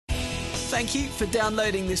Thank you for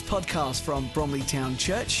downloading this podcast from Bromley Town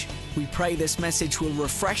Church. We pray this message will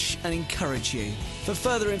refresh and encourage you. For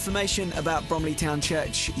further information about Bromley Town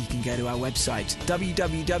Church, you can go to our website,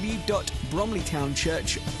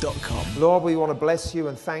 www.bromleytownchurch.com. Lord, we want to bless you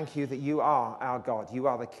and thank you that you are our God. You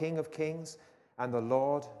are the King of Kings and the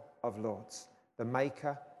Lord of Lords, the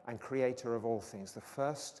maker and creator of all things, the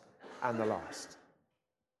first and the last.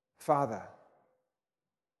 Father,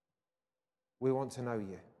 we want to know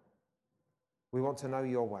you. We want to know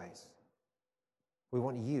your ways. We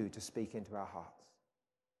want you to speak into our hearts.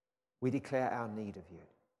 We declare our need of you.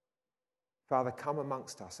 Father, come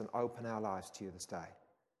amongst us and open our lives to you this day.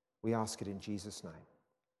 We ask it in Jesus' name.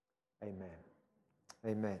 Amen.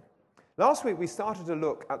 Amen. Last week we started to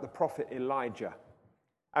look at the prophet Elijah.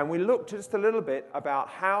 And we looked just a little bit about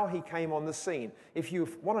how he came on the scene. If you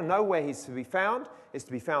want to know where he's to be found, it's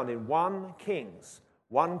to be found in 1 Kings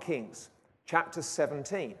chapter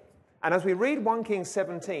 17. And as we read 1 Kings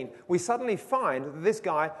 17, we suddenly find that this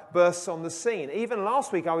guy bursts on the scene. Even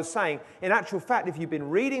last week I was saying, in actual fact, if you've been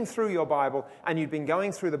reading through your Bible and you've been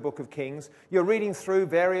going through the book of Kings, you're reading through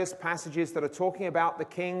various passages that are talking about the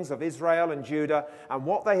kings of Israel and Judah and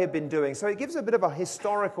what they have been doing. So it gives a bit of a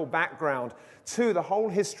historical background to the whole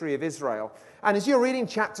history of Israel. And as you're reading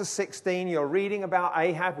chapter 16, you're reading about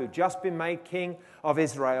Ahab, who'd just been made king of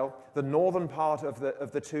Israel, the northern part of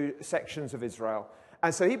the two sections of Israel.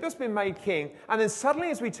 And so he'd just been made king. And then suddenly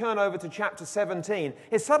as we turn over to chapter 17,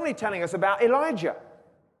 it's suddenly telling us about Elijah.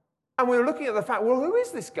 And we were looking at the fact, well, who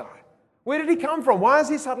is this guy? Where did he come from? Why has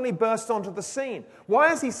he suddenly burst onto the scene?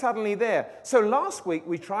 Why is he suddenly there? So last week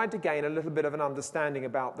we tried to gain a little bit of an understanding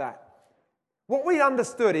about that. What we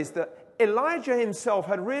understood is that Elijah himself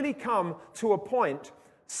had really come to a point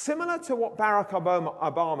similar to what Barack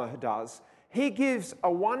Obama does. He gives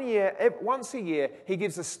once a year, he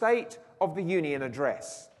gives a State of the Union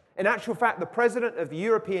address. In actual fact, the President of the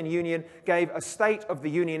European Union gave a State of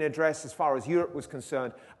the Union address as far as Europe was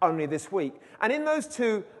concerned only this week. And in those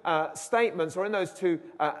two statements, or in those two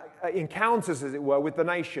encounters, as it were, with the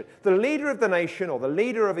nation, the leader of the nation or the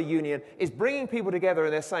leader of a union is bringing people together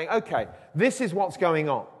and they're saying, okay, this is what's going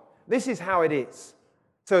on. This is how it is.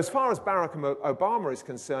 So as far as Barack Obama is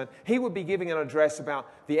concerned, he would be giving an address about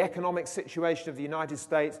the economic situation of the United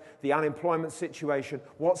States, the unemployment situation,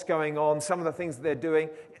 what's going on, some of the things that they're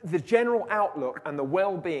doing. The general outlook and the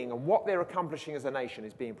well-being and what they're accomplishing as a nation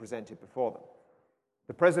is being presented before them.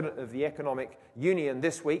 The president of the Economic Union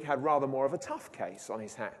this week had rather more of a tough case on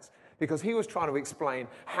his hands, because he was trying to explain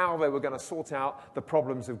how they were going to sort out the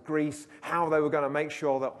problems of Greece, how they were going to make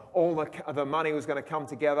sure that all the money was going to come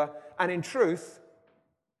together. And in truth,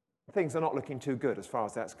 things are not looking too good as far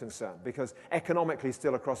as that's concerned, because economically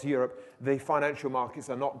still across Europe, the financial markets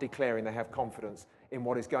are not declaring they have confidence in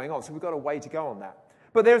what is going on. So we've got a way to go on that.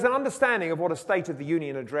 But there's an understanding of what a State of the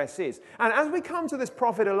Union address is. And as we come to this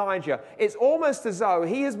prophet Elijah, it's almost as though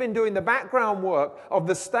he has been doing the background work of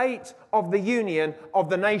the State of the Union of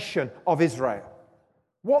the nation of Israel.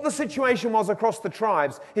 What the situation was across the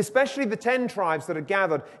tribes, especially the 10 tribes that had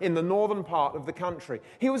gathered in the northern part of the country.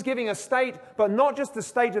 He was giving a state, but not just the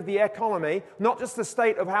state of the economy, not just the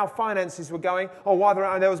state of how finances were going, or whether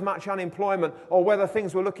there was much unemployment, or whether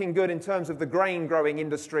things were looking good in terms of the grain growing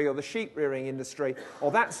industry or the sheep rearing industry,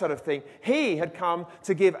 or that sort of thing. He had come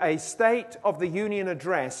to give a State of the Union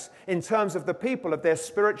address in terms of the people of their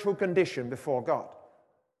spiritual condition before God.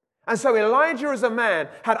 And so Elijah as a man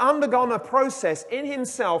had undergone a process in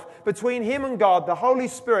himself between him and God. The Holy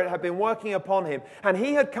Spirit had been working upon him. And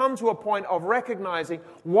he had come to a point of recognizing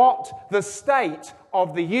what the state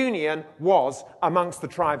of the union was amongst the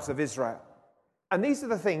tribes of Israel. And these are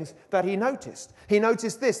the things that he noticed. He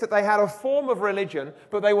noticed this, that they had a form of religion,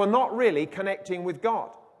 but they were not really connecting with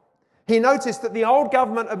God. He noticed that the old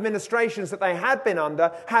government administrations that they had been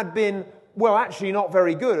under had been, well, actually not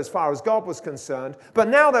very good as far as God was concerned. But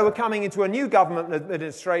now they were coming into a new government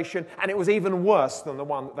administration, and it was even worse than the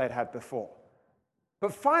one that they'd had before.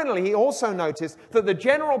 But finally, he also noticed that the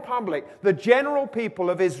general public, the general people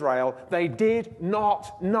of Israel, they did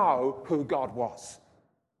not know who God was.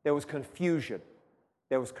 There was confusion.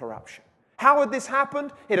 There was corruption. How had this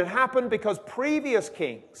happened? It had happened because previous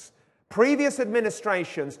kings, previous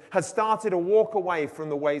administrations had started to walk away from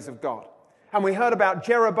the ways of God. And we heard about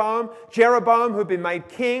Jeroboam who'd been made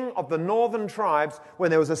king of the northern tribes when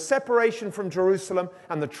there was a separation from Jerusalem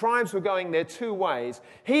and the tribes were going their two ways.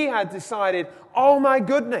 He had decided, oh my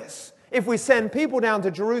goodness, if we send people down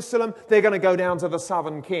to Jerusalem, they're going to go down to the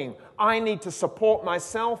southern king. I need to support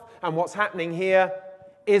myself and what's happening here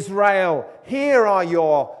Israel, here are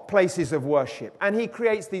your places of worship. And he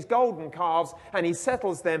creates these golden calves and he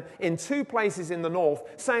settles them in 2 places in the north,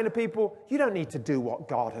 saying to people, you don't need to do what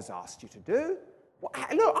God has asked you to do. Well,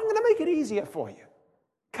 look, I'm going to make it easier for you.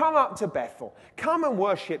 Come up to Bethel. Come and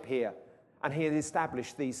worship here. And he had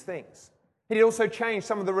established these things. He had also changed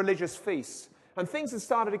some of the religious feasts. And things had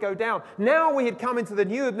started to go down. Now we had come into the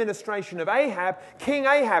new administration of Ahab, King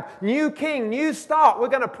Ahab. New king, new start. We're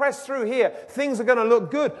going to press through here. Things are going to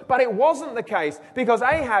look good. But it wasn't the case, because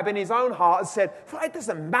Ahab in his own heart had said, it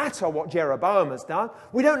doesn't matter what Jeroboam has done.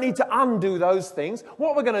 We don't need to undo those things.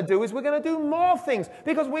 What we're going to do is we're going to do more things,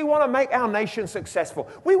 because we want to make our nation successful.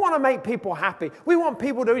 We want to make people happy. We want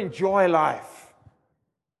people to enjoy life.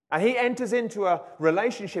 And he enters into a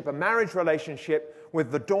relationship, a marriage relationship,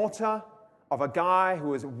 with the daughter of a guy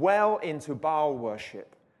who is well into Baal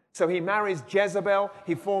worship. So he marries Jezebel,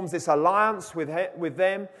 he forms this alliance with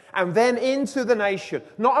them, and then into the nation.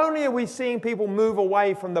 Not only are we seeing people move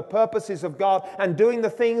away from the purposes of God and doing the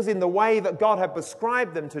things in the way that God had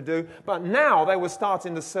prescribed them to do, but now they were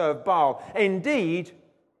starting to serve Baal. Indeed,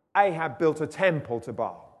 Ahab built a temple to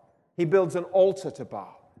Baal. He builds an altar to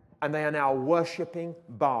Baal, and they are now worshipping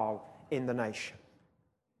Baal in the nation.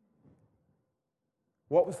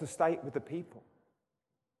 What was the state with the people?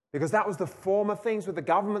 Because that was the former things what the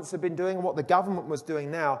governments had been doing and what the government was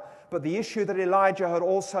doing now. But the issue that Elijah had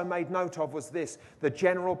also made note of was this: the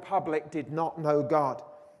general public did not know God.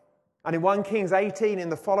 And in 1 Kings 18, in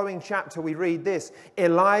the following chapter, we read this: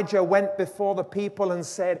 Elijah went before the people and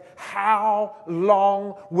said, how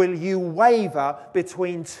long will you waver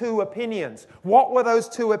between 2 opinions? What were those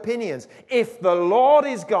 2 opinions? If the Lord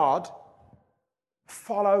is God,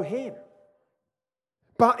 follow him.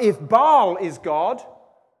 But if Baal is God,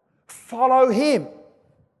 follow him.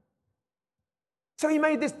 So he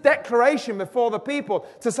made this declaration before the people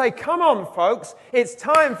to say, come on, folks, it's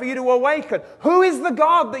time for you to awaken. Who is the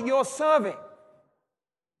God that you're serving?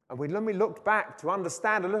 And when we looked back to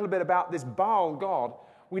understand a little bit about this Baal God,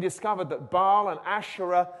 we discovered that Baal and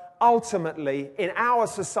Asherah, ultimately, in our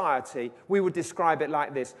society, we would describe it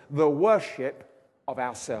like this: the worship of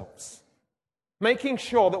ourselves. Making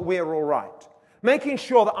sure that we're all right. Making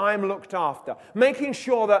sure that I'm looked after. Making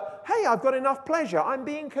sure that, hey, I've got enough pleasure. I'm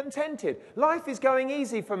being contented. Life is going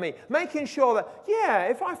easy for me. Making sure that, yeah,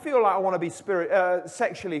 if I feel like I want to be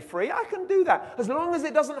sexually free, I can do that. As long as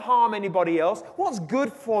it doesn't harm anybody else, what's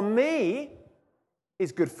good for me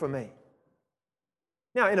is good for me.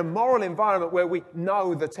 Now, in a moral environment where we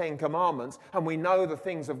know the 10 Commandments and we know the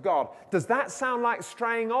things of God, does that sound like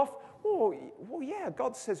straying off? Well, yeah,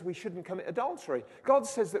 God says we shouldn't commit adultery. God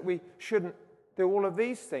says that we shouldn't do all of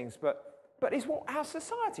these things, but it's what our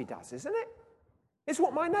society does, isn't it? It's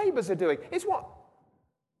what my neighbours are doing. It's what...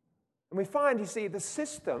 And we find, you see, the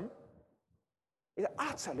system is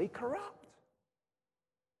utterly corrupt.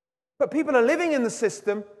 But people are living in the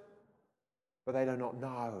system, but they do not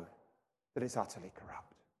know that it's utterly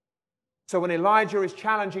corrupt. So when Elijah is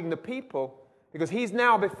challenging the people, because he's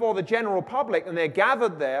now before the general public and they're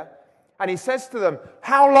gathered there, and he says to them,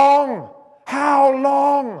 how long? How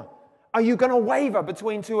long are you going to waver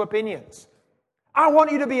between 2 opinions? I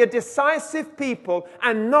want you to be a decisive people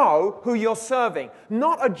and know who you're serving.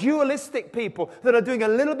 Not a dualistic people that are doing a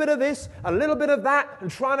little bit of this, a little bit of that,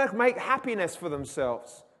 and trying to make happiness for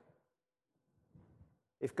themselves.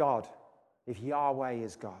 If Yahweh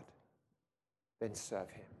is God, then serve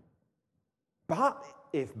him. But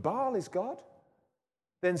if Baal is God,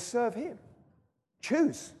 then serve him.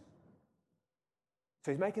 Choose.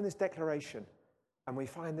 So he's making this declaration. And we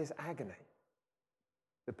find this agony.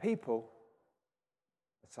 The people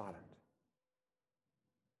are silent.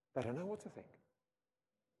 They don't know what to think.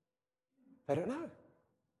 They don't know.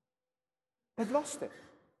 They've lost it.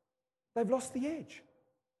 They've lost the edge.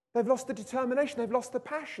 They've lost the determination. They've lost the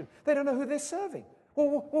passion. They don't know who they're serving.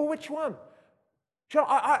 Well, which one?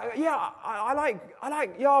 I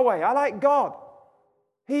like Yahweh. I like God.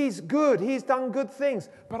 He's good. He's done good things.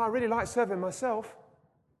 But I really like serving myself.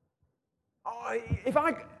 If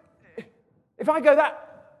I go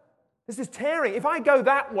that, this is tearing. If I go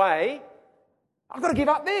that way, I've got to give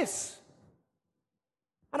up this.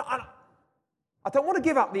 I don't want to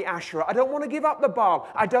give up the Asherah. I don't want to give up the Baal.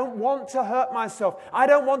 I don't want to hurt myself. I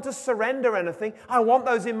don't want to surrender anything. I want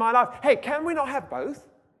those in my life. Hey, can we not have both?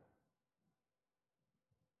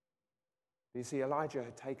 You see, Elijah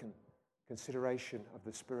had taken consideration of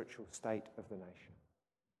the spiritual state of the nation.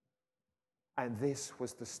 And this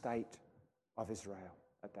was the state of Israel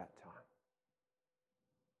at that time.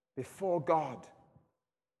 Before God,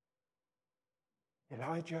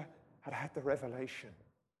 Elijah had had the revelation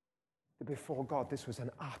that before God this was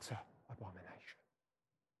an utter abomination.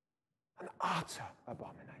 An utter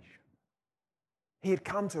abomination. He had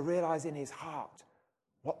come to realize in his heart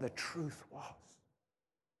what the truth was.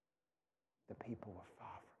 The people were far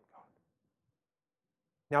from God.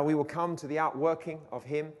 Now we will come to the outworking of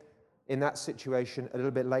him in that situation a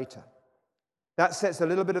little bit later. That sets a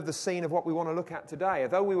little bit of the scene of what we want to look at today.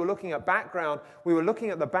 Although we were looking at background, we were looking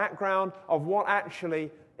at the background of what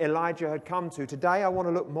actually Elijah had come to. Today I want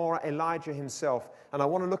to look more at Elijah himself, and I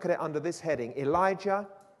want to look at it under this heading. Elijah,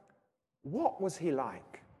 what was he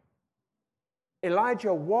like?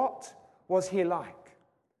 Elijah, what was he like?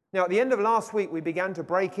 Now, at the end of last week, we began to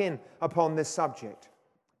break in upon this subject.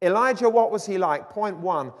 Elijah, what was he like? Point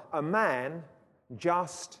one, a man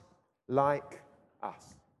just like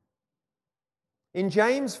us. In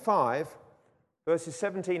James 5, verses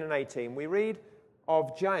 17 and 18, we read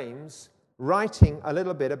of James writing a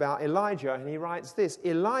little bit about Elijah, and he writes this: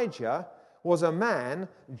 Elijah was a man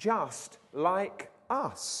just like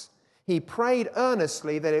us. He prayed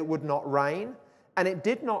earnestly that it would not rain, and it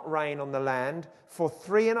did not rain on the land for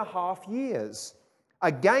 3.5 years.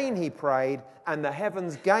 Again he prayed, and the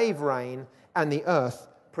heavens gave rain, and the earth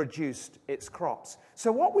produced its crops.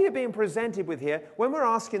 So what we are being presented with here, when we're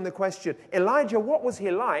asking the question, Elijah, what was he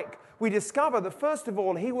like? We discover that first of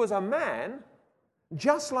all, he was a man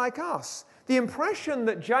just like us. The impression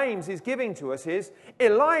that James is giving to us is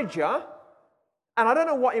Elijah, and I don't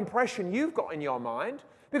know what impression you've got in your mind,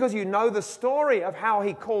 because you know the story of how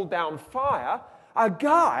he called down fire. A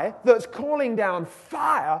guy that's calling down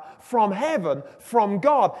fire from heaven, from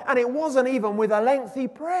God. And it wasn't even with a lengthy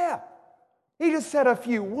prayer. He just said a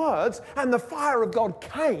few words and the fire of God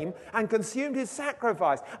came and consumed his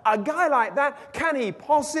sacrifice. A guy like that, can he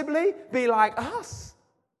possibly be like us?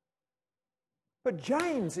 But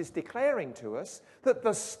James is declaring to us that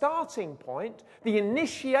the starting point, the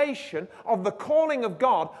initiation of the calling of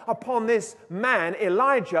God upon this man,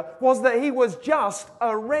 Elijah, was that he was just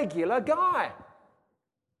a regular guy.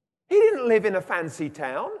 He didn't live in a fancy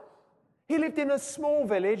town. He lived in a small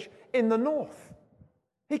village in the north.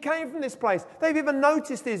 He came from this place. They've even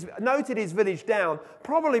noted his village down,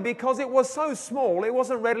 probably because it was so small it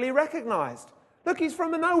wasn't readily recognized. Look, he's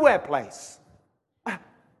from a nowhere place.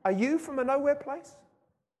 Are you from a nowhere place?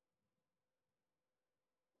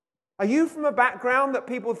 Are you from a background that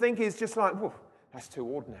people think is just like, whoa, that's too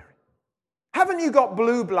ordinary? Haven't you got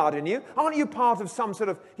blue blood in you? Aren't you part of some sort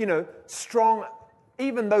of, strong,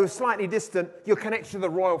 even though slightly distant, you're connected to the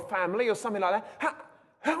royal family or something like that?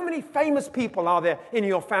 How many famous people are there in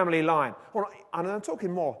your family line? Well, and I'm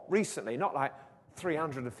talking more recently, not like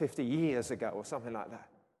 350 years ago or something like that.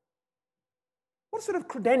 What sort of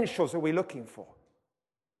credentials are we looking for?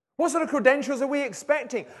 What sort of credentials are we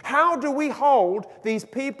expecting? How do we hold these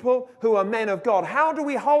people who are men of God? How do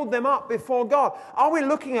we hold them up before God? Are we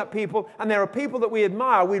looking at people, and there are people that we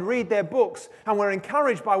admire, we read their books, and we're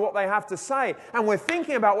encouraged by what they have to say, and we're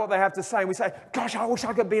thinking about what they have to say, and we say, gosh, I wish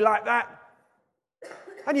I could be like that.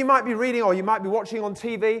 And you might be reading or you might be watching on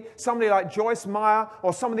TV somebody like Joyce Meyer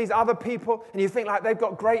or some of these other people, and you think like they've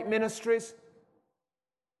got great ministries.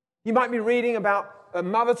 You might be reading about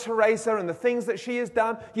Mother Teresa and the things that she has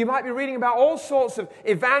done. You might be reading about all sorts of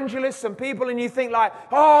evangelists and people, and you think like,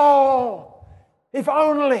 oh, if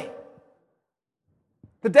only.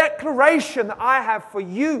 The declaration that I have for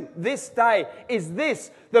you this day is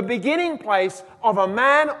this: the beginning place of a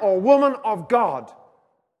man or woman of God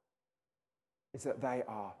is that they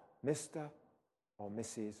are Mr. or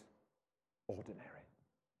Mrs. Ordinary.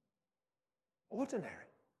 Ordinary.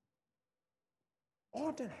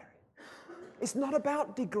 Ordinary. It's not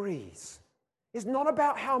about degrees. It's not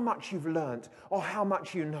about how much you've learnt or how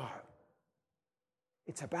much you know.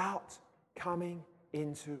 It's about coming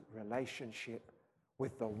into relationship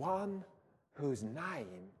with the one whose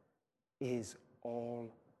name is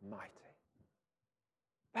Almighty.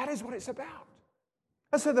 That is what it's about.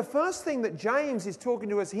 And so the first thing that James is talking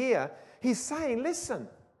to us here, he's saying, listen,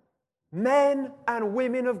 men and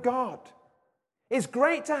women of God, it's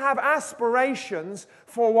great to have aspirations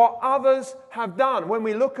for what others have done. When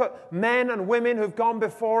we look at men and women who've gone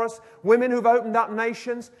before us, women who've opened up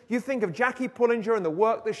nations, you think of Jackie Pullinger and the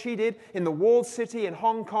work that she did in the walled city in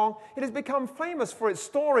Hong Kong. It has become famous for its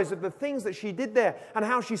stories of the things that she did there and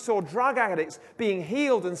how she saw drug addicts being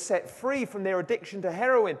healed and set free from their addiction to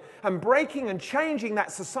heroin and breaking and changing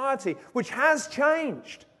that society, which has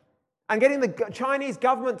changed. And getting the Chinese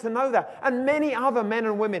government to know that. And many other men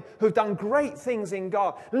and women who've done great things in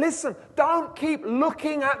God. Listen, don't keep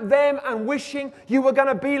looking at them and wishing you were going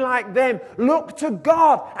to be like them. Look to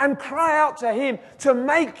God and cry out to Him to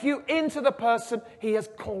make you into the person He has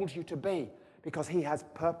called you to be. Because He has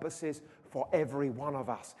purposes for every one of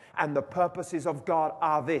us. And the purposes of God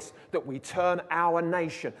are this, that we turn our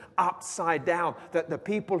nation upside down, that the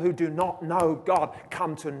people who do not know God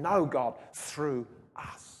come to know God through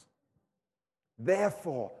us.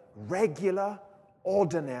 Therefore, regular,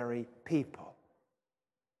 ordinary people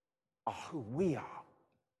are who we are.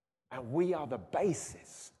 And we are the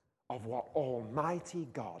basis of what Almighty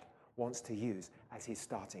God wants to use as his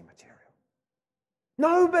starting material.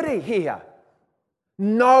 Nobody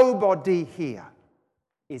here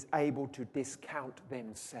is able to discount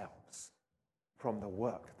themselves from the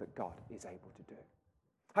work that God is able to do.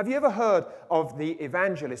 Have you ever heard of the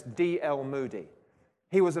evangelist D.L. Moody?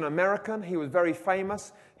 He was an American. He was very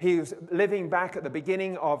famous. He was living back at the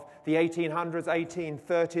beginning of the 1800s,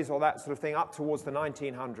 1830s, or that sort of thing, up towards the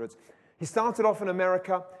 1900s. He started off in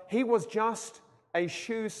America. He was just a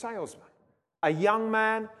shoe salesman. A young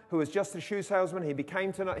man who was just a shoe salesman. He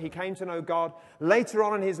came to know God. Later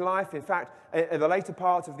on in his life, in fact, in the later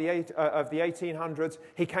part of the 1800s,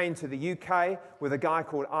 he came to the UK with a guy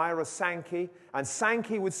called Ira Sankey. And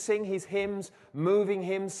Sankey would sing his hymns, moving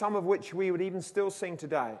hymns, some of which we would even still sing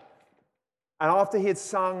today. And after he had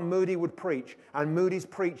sung, Moody would preach. And Moody's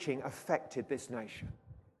preaching affected this nation.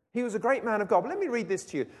 He was a great man of God. But let me read this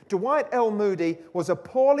to you. Dwight L. Moody was a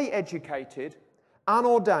poorly educated,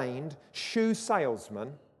 unordained shoe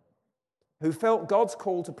salesman who felt God's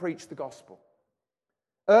call to preach the gospel.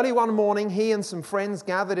 Early one morning, he and some friends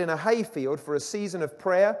gathered in a hayfield for a season of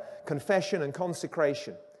prayer, confession, and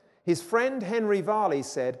consecration. His friend Henry Varley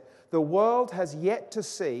said, "The world has yet to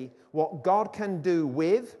see what God can do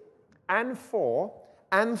with and for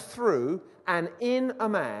and through and in a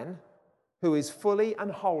man who is fully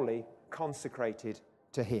and wholly consecrated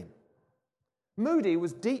to him." Moody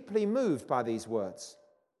was deeply moved by these words.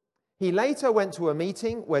 He later went to a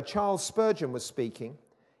meeting where Charles Spurgeon was speaking.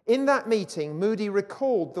 In that meeting, Moody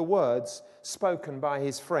recalled the words spoken by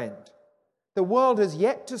his friend. The world has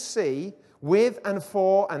yet to see, with and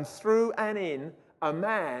for and through and in, a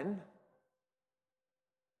man.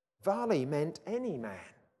 Varley meant any man.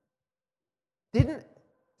 Didn't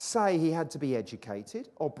say he had to be educated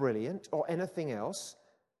or brilliant or anything else,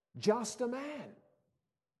 just a man.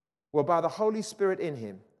 Well, by the Holy Spirit in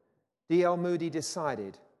him, D.L. Moody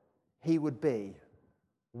decided he would be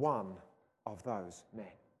one of those men.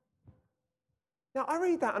 Now, I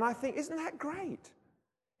read that and I think, isn't that great?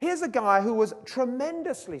 Here's a guy who was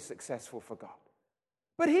tremendously successful for God.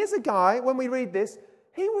 But here's a guy, when we read this,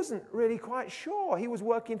 he wasn't really quite sure. He was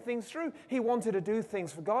working things through. He wanted to do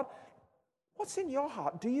things for God. What's in your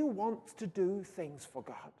heart? Do you want to do things for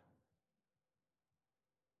God?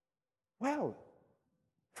 Well,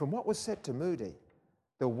 from what was said to Moody,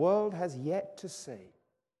 the world has yet to see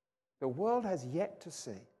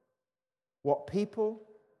what people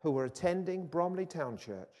who were attending Bromley Town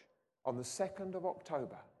Church on the 2nd of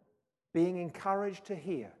October, being encouraged to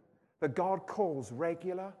hear that God calls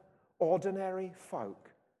regular, ordinary folk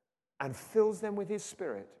and fills them with his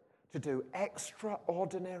Spirit to do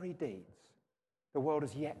extraordinary deeds. The world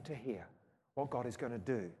has yet to hear what God is going to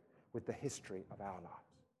do with the history of our lives.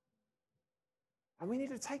 And we need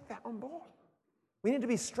to take that on board. We need to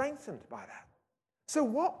be strengthened by that. So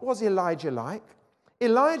what was Elijah like?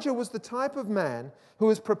 Elijah was the type of man who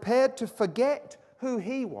was prepared to forget who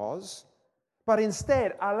he was, but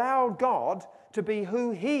instead allow God to be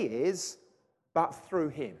who he is, but through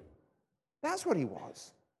him. That's what he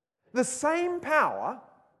was. The same power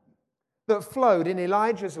that flowed in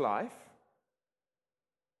Elijah's life.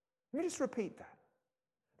 Let me just repeat that.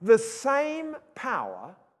 The same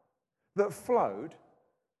power that flowed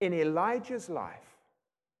in Elijah's life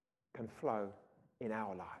can flow in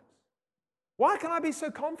our lives. Why can I be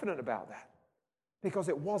so confident about that? Because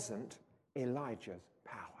it wasn't Elijah's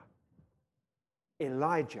power.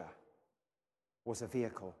 Elijah was a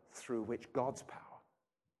vehicle through which God's power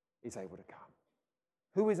is able to come.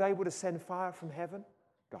 Who is able to send fire from heaven?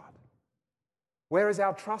 God. Where is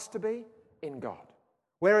our trust to be? In God.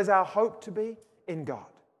 Where is our hope to be? In God.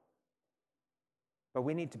 But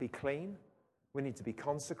we need to be clean. We need to be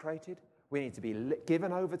consecrated. We need to be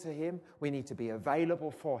given over to him. We need to be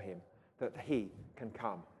available for him that he can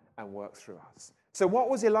come and work through us. So what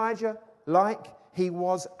was Elijah like? He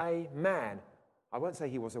was a man. I won't say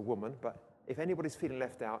he was a woman, but if anybody's feeling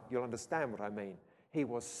left out, you'll understand what I mean. He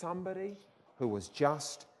was somebody who was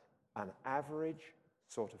just an average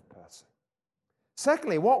sort of person.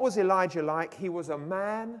 Secondly, what was Elijah like? He was a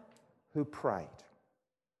man who prayed.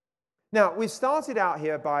 Now, we've started out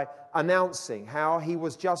here by announcing how he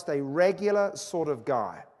was just a regular sort of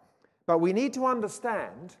guy. But we need to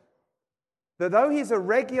understand that though he's a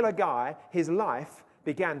regular guy, his life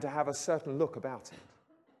began to have a certain look about it.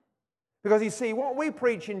 Because you see, what we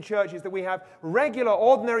preach in church is that we have regular,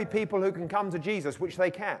 ordinary people who can come to Jesus, which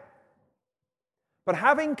they can. But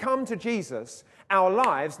having come to Jesus, our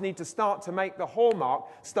lives need to start to make the hallmark,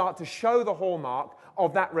 start to show the hallmark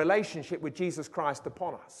of that relationship with Jesus Christ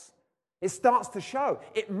upon us. It starts to show.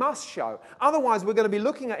 It must show. Otherwise, we're going to be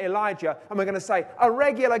looking at Elijah and we're going to say, a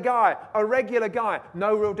regular guy.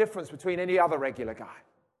 No real difference between any other regular guy.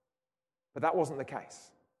 But that wasn't the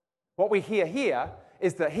case. What we hear here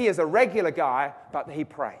is that he is a regular guy, but he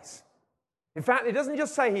prays. In fact, it doesn't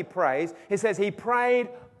just say he prays. It says he prayed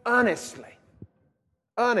earnestly.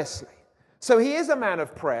 Earnestly. So he is a man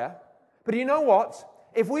of prayer. But you know what?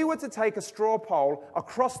 If we were to take a straw poll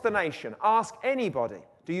across the nation, ask anybody,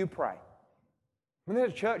 do you pray? Whether they're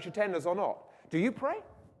church attenders or not, do you pray?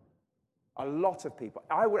 A lot of people.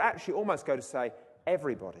 I would actually almost go to say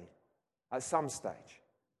everybody at some stage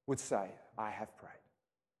would say, I have prayed.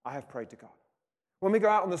 I have prayed to God. When we go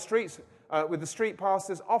out on the streets with the street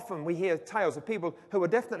pastors, often we hear tales of people who are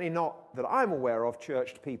definitely not, that I'm aware of,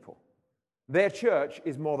 churched people. Their church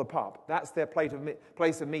is more the pub. That's their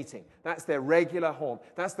place of meeting. That's their regular haunt.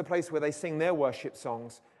 That's the place where they sing their worship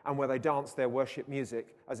songs and where they dance their worship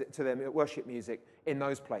music to their worship music in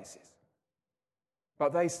those places.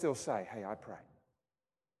 But they still say, hey, I pray.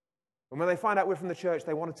 And when they find out we're from the church,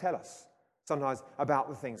 they want to tell us sometimes about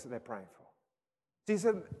the things that they're praying for. See,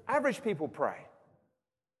 so average people pray.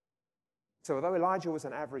 So although Elijah was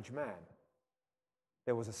an average man,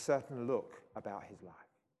 there was a certain look about his life.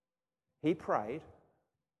 He prayed,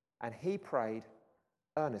 and he prayed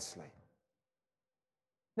earnestly.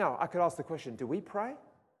 Now, I could ask the question, do we pray?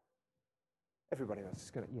 Everybody else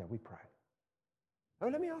is going to, yeah, we pray. Oh,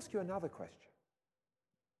 let me ask you another question.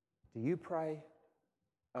 Do you pray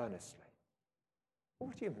earnestly?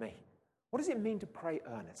 What do you mean? What does it mean to pray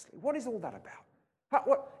earnestly? What is all that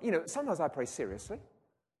about? Sometimes I pray seriously.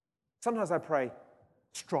 Sometimes I pray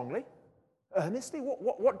strongly. Earnestly?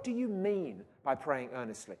 What do you mean by praying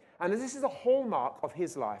earnestly? And this is a hallmark of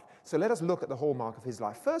his life. So let us look at the hallmark of his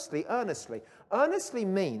life. Firstly, earnestly. Earnestly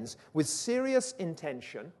means with serious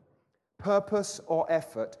intention, purpose, or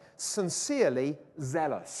effort, sincerely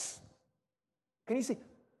zealous. Can you see?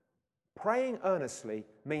 Praying earnestly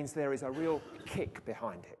means there is a real kick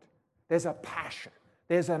behind it. There's a passion.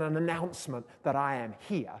 There's an announcement that I am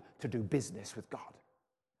here to do business with God.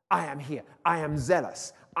 I am here. I am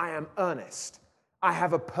zealous. I am earnest. I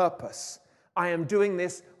have a purpose. I am doing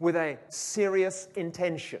this with a serious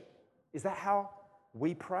intention. Is that how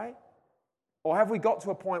we pray? Or have we got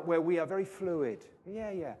to a point where we are very fluid?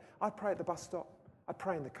 Yeah. I pray at the bus stop. I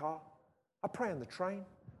pray in the car. I pray on the train.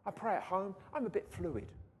 I pray at home. I'm a bit fluid.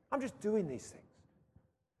 I'm just doing these things.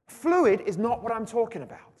 Fluid is not what I'm talking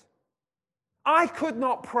about. I could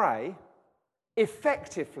not pray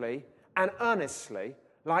effectively and earnestly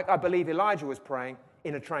like I believe Elijah was praying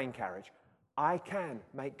in a train carriage. I can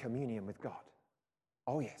make communion with God.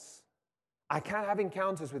 Oh, yes. I can have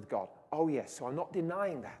encounters with God. Oh, yes. So I'm not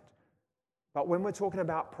denying that. But when we're talking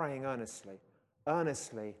about praying earnestly,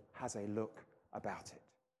 earnestly has a look about it.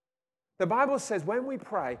 The Bible says when we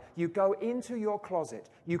pray, you go into your closet,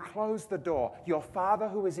 you close the door. Your Father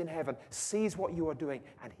who is in heaven sees what you are doing,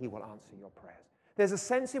 and he will answer your prayers. There's a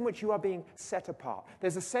sense in which you are being set apart.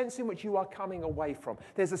 There's a sense in which you are coming away from.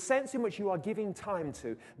 There's a sense in which you are giving time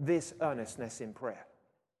to this earnestness in prayer.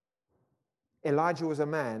 Elijah was a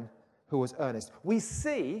man who was earnest. We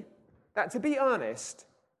see that to be earnest,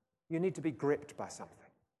 you need to be gripped by something.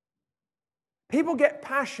 People get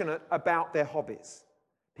passionate about their hobbies.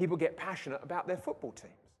 People get passionate about their football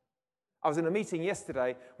teams. I was in a meeting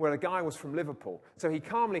yesterday where a guy was from Liverpool. So he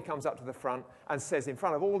calmly comes up to the front and says, in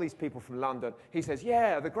front of all these people from London, he says,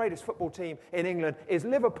 yeah, the greatest football team in England is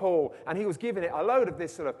Liverpool. And he was giving it a load of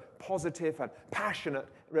this sort of positive and passionate,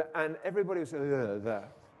 and everybody was,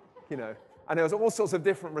 you know. And there was all sorts of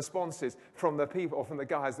different responses from the people, or from the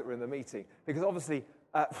guys that were in the meeting. Because obviously,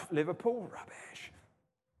 Liverpool, rubbish.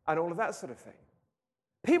 And all of that sort of thing.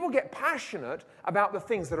 People get passionate about the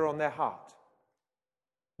things that are on their heart.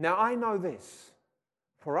 Now, I know this.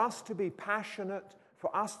 For us to be passionate,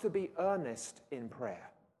 for us to be earnest in prayer,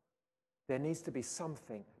 there needs to be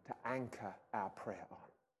something to anchor our prayer on.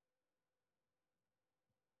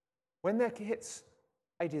 When there hits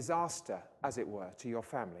a disaster, as it were, to your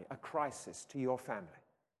family, a crisis to your family,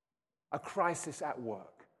 a crisis at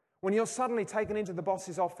work, when you're suddenly taken into the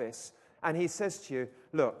boss's office and he says to you,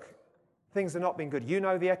 look, things have not been good. You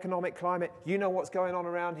know the economic climate. You know what's going on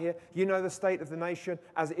around here. You know the state of the nation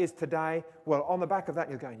as it is today. Well, on the back of that,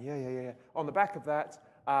 you're going, yeah. On the back of that,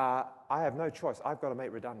 I have no choice. I've got to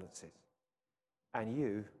make redundancies. And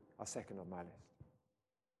you are second on my list.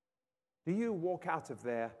 Do you walk out of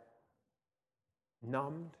there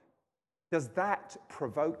numbed? Does that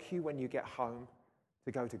provoke you when you get home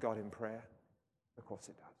to go to God in prayer? Of course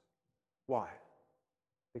it does. Why?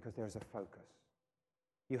 Because there is a focus.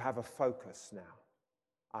 You have a focus now.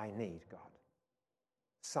 I need God.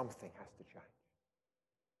 Something has to change.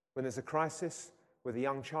 When there's a crisis with a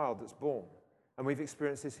young child that's born, and we've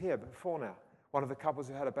experienced this here before now, one of the couples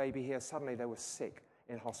who had a baby here, suddenly they were sick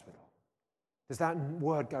in hospital. Does that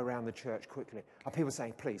word go around the church quickly? Are people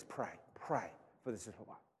saying, please pray for this little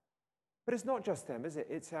one? But it's not just them, is it?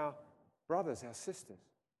 It's our brothers, our sisters.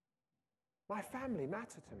 My family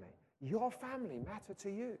matter to me. Your family matter to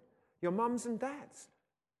you. Your mums and dads.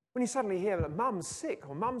 When you suddenly hear that mum's sick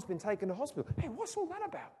or mum's been taken to hospital, hey, what's all that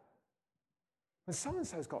about? When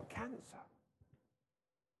so-and-so's got cancer,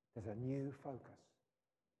 there's a new focus.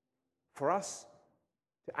 For us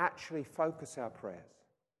to actually focus our prayers,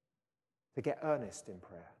 to get earnest in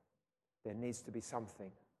prayer, there needs to be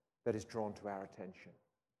something that is drawn to our attention.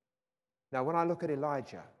 Now, when I look at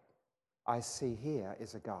Elijah, I see here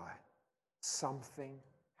is a guy. Something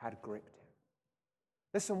had gripped him.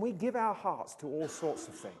 Listen, we give our hearts to all sorts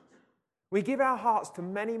of things. We give our hearts to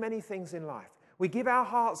many, many things in life. We give our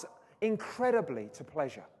hearts incredibly to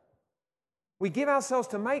pleasure. We give ourselves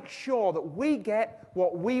to make sure that we get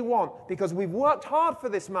what we want because we've worked hard for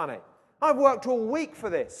this money. I've worked all week for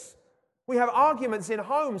this. We have arguments in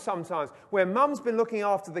home sometimes where mum's been looking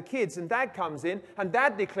after the kids and dad comes in and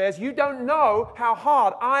dad declares, you don't know how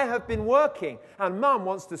hard I have been working. And mum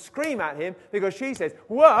wants to scream at him because she says,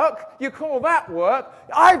 work? You call that work?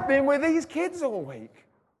 I've been with these kids all week.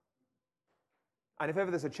 And if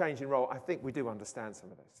ever there's a change in role, I think we do understand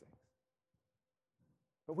some of those things.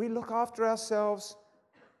 But we look after ourselves.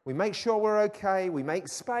 We make sure we're okay. We make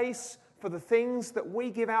space for the things that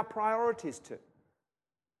we give our priorities to.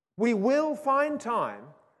 We will find time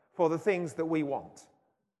for the things that we want,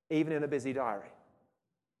 even in a busy diary.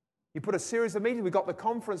 You put a series of meetings. We've got the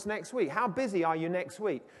conference next week. How busy are you next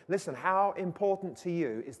week? Listen, how important to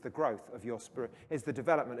you is the growth of your spirit, is the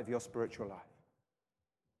development of your spiritual life?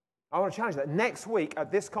 I want to challenge that. Next week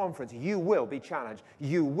at this conference, you will be challenged.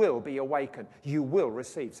 You will be awakened. You will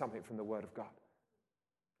receive something from the Word of God.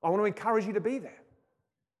 I want to encourage you to be there.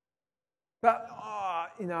 But,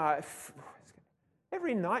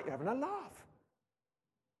 every night you're having a laugh.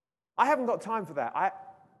 I haven't got time for that.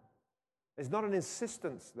 There's not an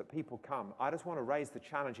insistence that people come. I just want to raise the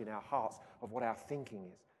challenge in our hearts of what our thinking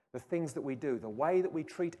is. The things that we do, the way that we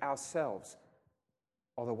treat ourselves,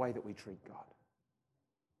 or the way that we treat God.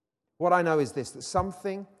 What I know is this, that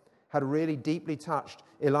something had really deeply touched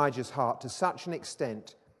Elijah's heart to such an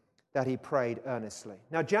extent that he prayed earnestly.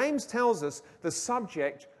 Now, James tells us the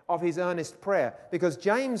subject of his earnest prayer, because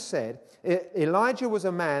James said Elijah was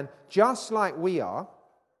a man just like we are.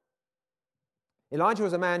 Elijah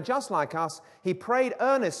was a man just like us. He prayed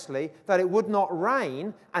earnestly that it would not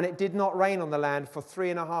rain, and it did not rain on the land for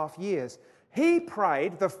 3.5 years. He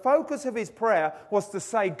prayed, the focus of his prayer was to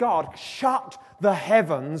say, God, shut the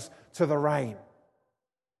heavens to the rain.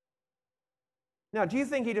 Now, do you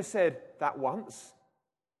think he just said that once?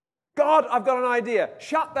 God, I've got an idea.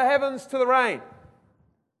 Shut the heavens to the rain.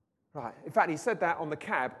 Right. In fact, he said that on the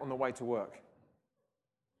cab on the way to work.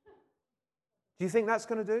 Do you think that's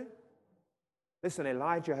going to do? Listen,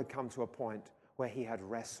 Elijah had come to a point where he had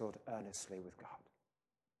wrestled earnestly with God.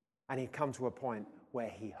 And he'd come to a point where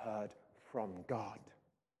he heard from God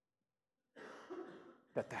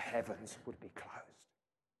that the heavens would be closed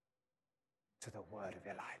to the word of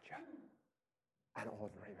Elijah, an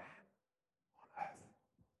ordinary man on earth.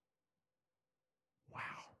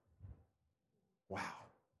 Wow.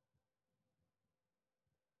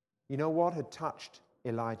 You know what had touched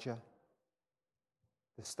Elijah?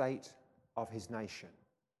 The state of his nation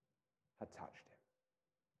had touched him.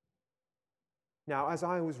 Now, as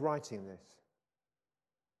I was writing this,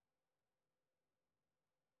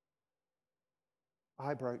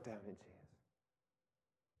 I broke down in tears.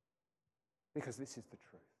 Because this is the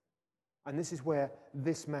truth. And this is where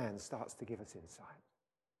this man starts to give us insight.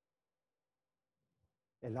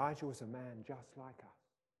 Elijah was a man just like us.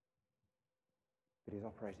 But he's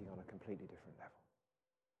operating on a completely different level.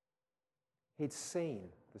 He'd seen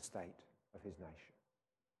the state of his nation.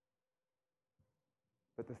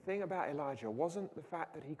 But the thing about Elijah wasn't the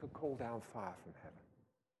fact that he could call down fire from heaven.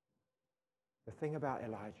 The thing about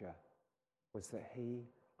Elijah was that he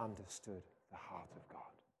understood the heart of God.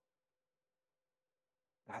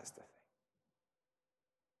 That's the thing.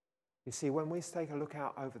 You see, when we take a look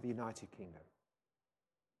out over the United Kingdom,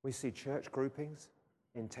 we see church groupings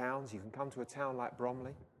in towns. You can come to a town like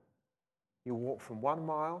Bromley. You walk from 1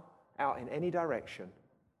 mile out in any direction,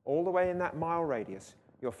 all the way in that mile radius,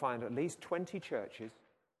 you'll find at least 20 churches,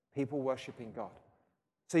 people worshipping God.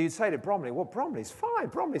 So you'd say to Bromley, well, Bromley's fine.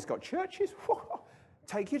 Bromley's got churches.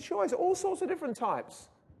 Take your choice. All sorts of different types.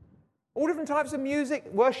 All different types of music,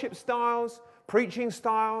 worship styles, preaching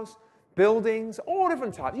styles, buildings, all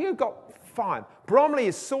different types. You've got fine. Bromley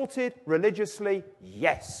is sorted religiously,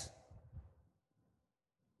 yes.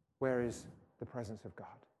 Where is the presence of God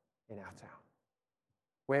in our town?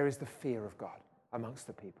 Where is the fear of God amongst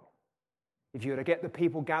the people? If you were to get the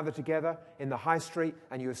people gathered together in the high street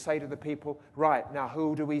and you would say to the people, right, now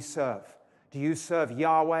who do we serve? Do you serve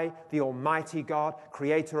Yahweh, the Almighty God,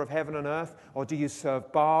 creator of heaven and earth, or do you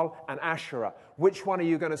serve Baal and Asherah? Which one are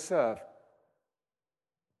you going to serve?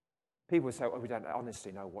 People would say, well, we don't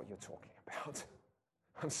honestly know what you're talking about.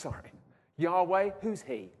 I'm sorry. Yahweh, who's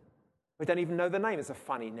he? We don't even know the name. It's a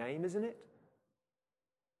funny name, isn't it?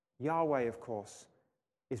 Yahweh, of course,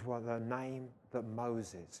 is the name that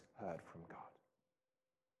Moses heard from God.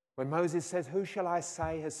 When Moses says, who shall I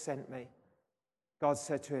say has sent me? God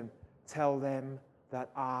said to him, tell them that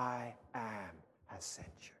I am has sent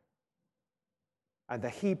you. And the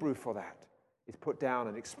Hebrew for that is put down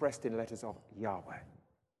and expressed in letters of Yahweh.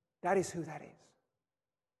 That is who that is.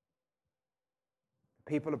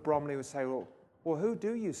 The people of Bromley would say, well, who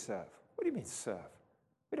do you serve? What do you mean serve?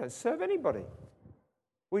 We don't serve anybody.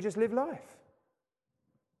 We just live life.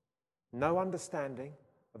 No understanding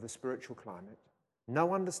of the spiritual climate,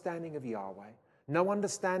 no understanding of Yahweh, no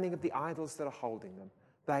understanding of the idols that are holding them.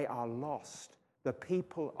 They are lost. The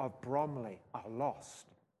people of Bromley are lost.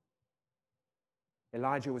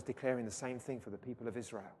 Elijah was declaring the same thing for the people of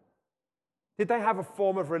Israel. Did they have a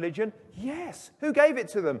form of religion? Yes. Who gave it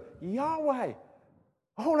to them? Yahweh.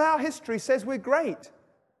 All our history says we're great.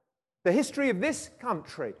 The history of this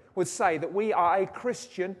country would say that we are a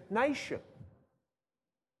Christian nation.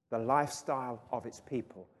 The lifestyle of its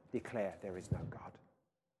people declare there is no God.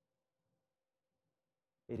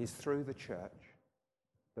 It is through the church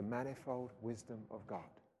the manifold wisdom of God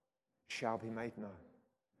shall be made known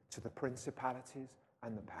to the principalities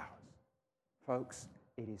and the powers. Folks,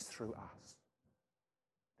 it is through us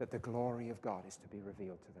that the glory of God is to be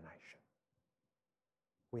revealed to the nation.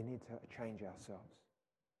 We need to change ourselves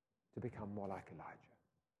to become more like Elijah.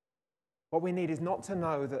 What we need is not to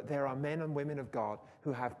know that there are men and women of God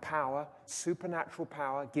who have power, supernatural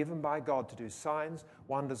power, given by God to do signs,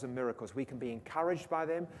 wonders, and miracles. We can be encouraged by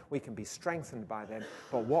them. We can be strengthened by them.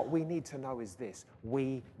 But what we need to know is this.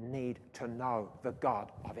 We need to know the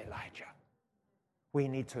God of Elijah. We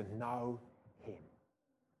need to know him.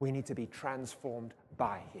 We need to be transformed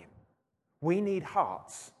by him. We need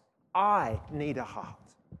hearts. I need a heart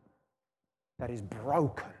that is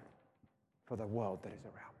broken for the world that is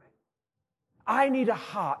around me. I need a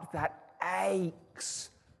heart that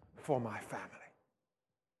aches for my family.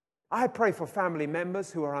 I pray for family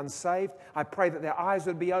members who are unsaved. I pray that their eyes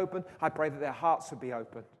would be opened. I pray that their hearts would be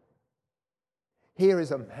opened. Here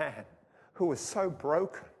is a man who was so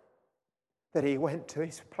broken that he went to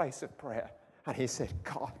his place of prayer and he said,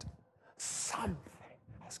 God, something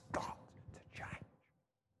has got to change.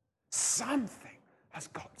 Something has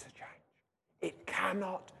got to change. It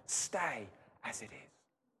cannot stay as it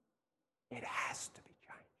is. It has to be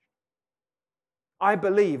changed. I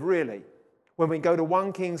believe, really, when we go to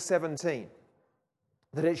 1 Kings 17,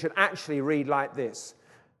 that it should actually read like this.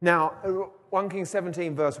 Now, 1 Kings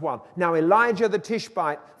 17, verse 1. Now Elijah the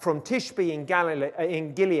Tishbite from Tishbe in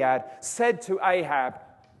Gilead said to Ahab,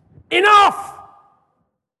 enough!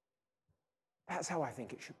 That's how I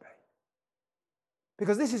think it should be.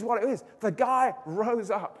 Because this is what it is. The guy rose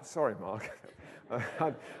up. Sorry, Mark.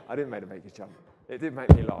 I didn't mean to make you jump. It did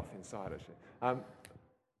make me laugh inside, actually.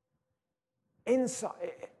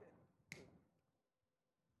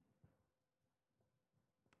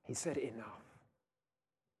 He said enough.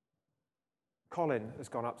 Colin has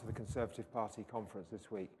gone up to the Conservative Party conference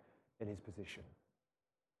this week in his position.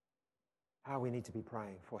 How we need to be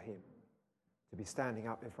praying for him to be standing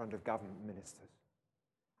up in front of government ministers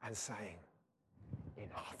and saying,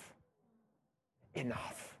 enough.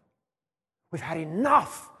 Enough. We've had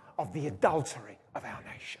enough of the adultery of our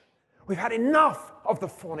nation. We've had enough of the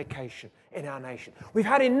fornication in our nation. We've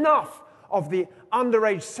had enough of the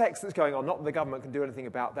underage sex that's going on. Not that the government can do anything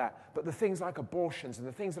about that, but the things like abortions and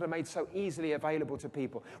the things that are made so easily available to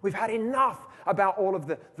people. We've had enough about all of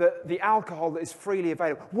the alcohol that is freely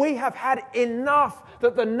available. We have had enough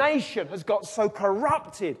that the nation has got so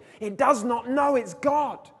corrupted it does not know it's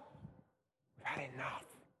God. We've had enough.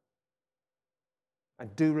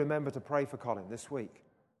 And do remember to pray for Colin this week,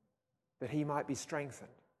 that he might be strengthened.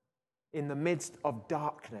 In the midst of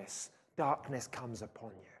darkness, darkness comes upon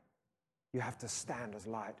you. You have to stand as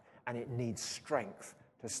light, and it needs strength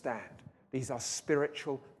to stand. These are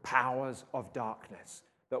spiritual powers of darkness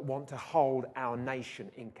that want to hold our nation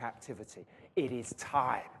in captivity. It is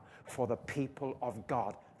time for the people of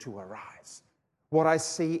God to arise. What I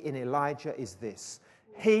see in Elijah is this.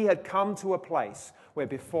 He had come to a place where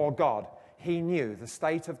before God, he knew the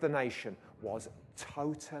state of the nation was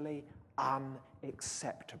totally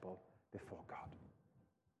unacceptable before God.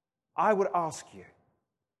 I would ask you,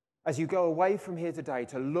 as you go away from here today,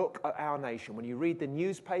 to look at our nation. When you read the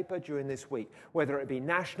newspaper during this week, whether it be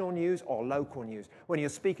national news or local news, when you're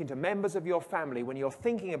speaking to members of your family, when you're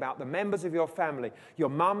thinking about the members of your family, your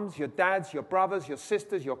mums, your dads, your brothers, your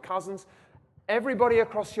sisters, your cousins, everybody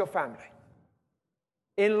across your family,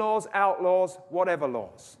 in-laws, outlaws, whatever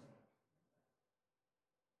laws,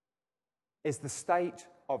 is the state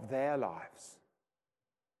of their lives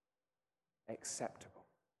acceptable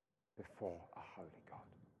before a holy God?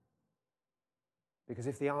 Because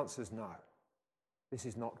if the answer is no, this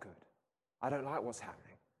is not good. I don't like what's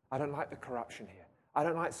happening. I don't like the corruption here. I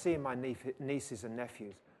don't like seeing my nieces and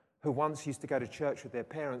nephews who once used to go to church with their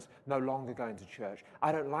parents no longer going to church.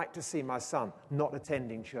 I don't like to see my son not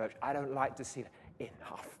attending church. I don't like to see that.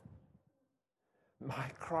 Enough. My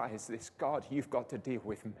cry is this: God, you've got to deal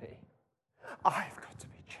with me. I've got to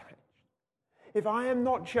be changed. If I am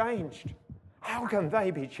not changed, how can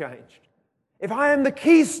they be changed? If I am the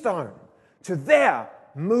keystone to their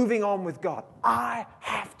moving on with God, I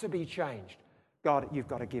have to be changed. God, you've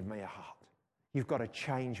got to give me a heart. You've got to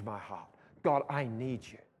change my heart. God, I need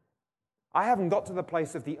you. I haven't got to the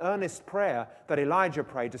place of the earnest prayer that Elijah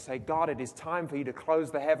prayed to say, God, it is time for you to close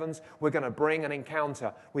the heavens. We're going to bring an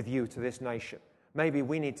encounter with you to this nation. Maybe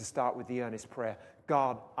we need to start with the earnest prayer.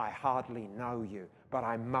 God, I hardly know you, but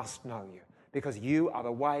I must know you. Because you are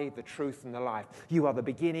the way, the truth, and the life. You are the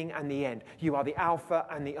beginning and the end. You are the Alpha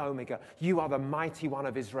and the Omega. You are the mighty one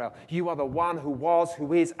of Israel. You are the one who was,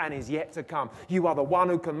 who is, and is yet to come. You are the one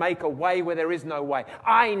who can make a way where there is no way.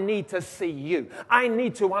 I need to see you. I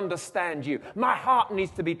need to understand you. My heart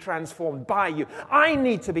needs to be transformed by you. I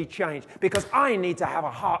need to be changed because I need to have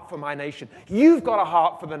a heart for my nation. You've got a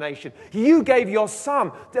heart for the nation. You gave your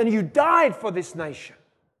son and you died for this nation.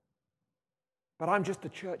 But I'm just a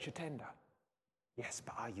church attender. Yes,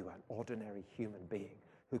 but are you an ordinary human being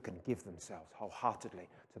who can give themselves wholeheartedly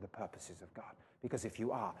to the purposes of God? Because if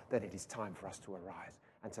you are, then it is time for us to arise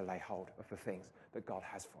and to lay hold of the things that God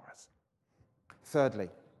has for us. Thirdly,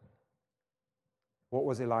 what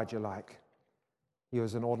was Elijah like? He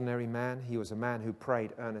was an ordinary man. He was a man who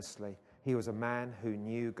prayed earnestly. He was a man who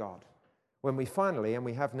knew God. When we finally, and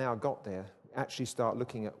we have now got there, actually start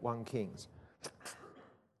looking at 1 Kings.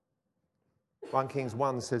 1 Kings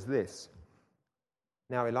 1 says this.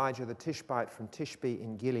 Now Elijah the Tishbite from Tishbe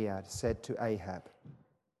in Gilead said to Ahab,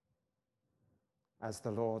 as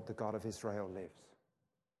the Lord, the God of Israel, lives,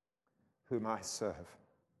 whom I serve,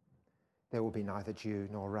 there will be neither dew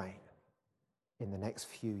nor rain in the next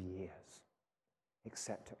few years,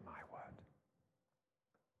 except at my word.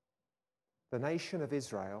 The nation of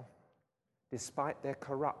Israel, despite their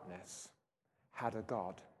corruptness, had a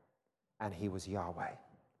God, and he was Yahweh,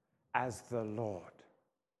 as the Lord,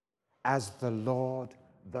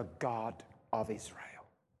 the God of Israel.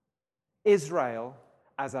 Israel,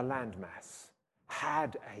 as a landmass,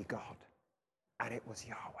 had a God, and it was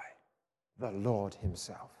Yahweh, the Lord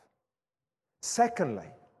himself. Secondly,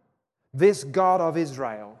 this God of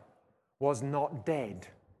Israel was not dead,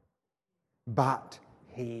 but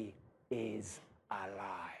he is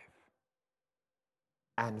alive.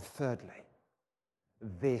 And thirdly,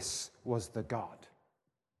 this was the God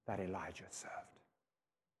that Elijah served.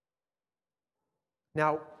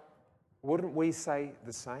 Now, wouldn't we say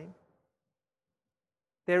the same?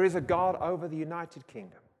 There is a God over the United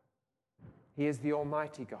Kingdom. He is the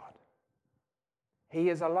Almighty God. He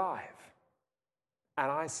is alive, and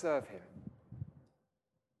I serve him.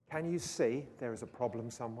 Can you see there is a problem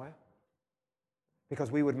somewhere?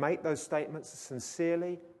 Because we would make those statements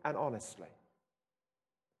sincerely and honestly.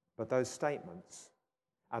 But those statements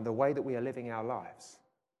and the way that we are living our lives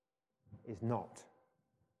is not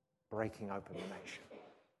breaking open the nation.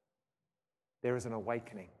 There is an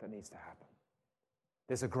awakening that needs to happen.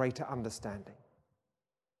 There's a greater understanding.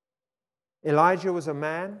 Elijah was a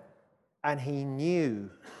man, and he knew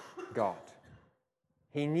God.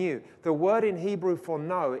 He knew. The word in Hebrew for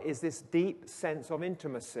know is this deep sense of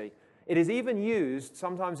intimacy. It is even used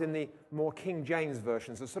sometimes in the more King James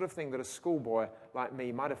versions, the sort of thing that a schoolboy like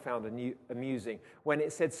me might have found amusing, when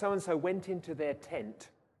it said so-and-so went into their tent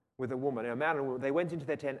with a woman, a man and a woman. They went into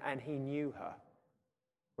their tent and he knew her.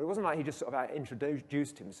 Well, it wasn't like he just sort of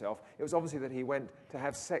introduced himself. It was obviously that he went to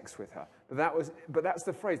have sex with her. But that's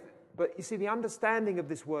the phrase. But you see, the understanding of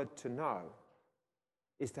this word to know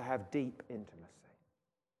is to have deep intimacy,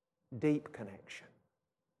 deep connection.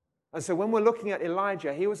 And so when we're looking at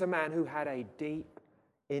Elijah, he was a man who had a deep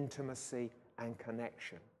intimacy and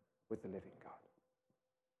connection with the living God.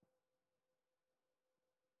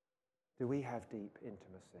 Do we have deep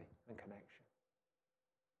intimacy and connection?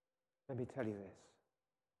 Let me tell you this.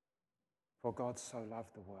 For God so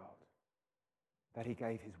loved the world that he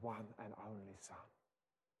gave his one and only Son,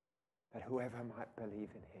 that whoever might believe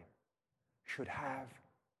in him should have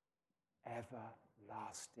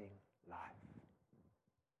everlasting life.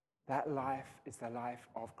 That life is the life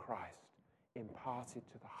of Christ imparted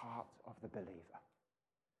to the heart of the believer,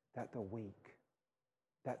 that the weak,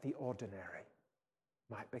 that the ordinary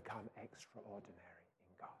might become extraordinary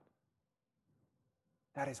in God.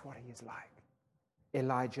 That is what he is like.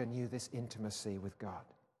 Elijah knew this intimacy with God.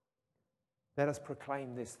 Let us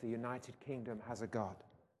proclaim this: the United Kingdom has a God.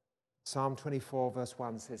 Psalm 24 verse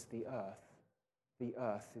 1 says, the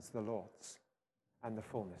earth is the Lord's and the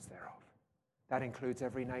fullness thereof. That includes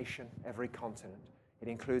every nation, every continent. It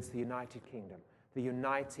includes the United Kingdom. The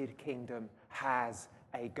United Kingdom has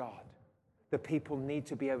a God. The people need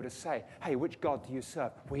to be able to say, hey, which God do you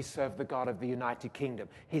serve? We serve the God of the United Kingdom.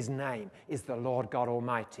 His name is the Lord God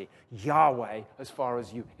Almighty. Yahweh, as far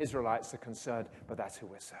as you Israelites are concerned, but that's who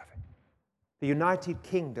we're serving. The United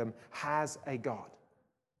Kingdom has a God.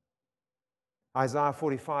 Isaiah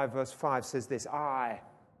 45 verse 5 says this, I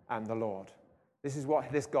am the Lord. This is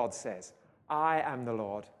what this God says. I am the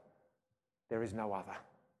Lord. There is no other.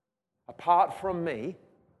 Apart from me,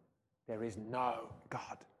 there is no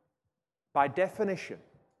God. By definition,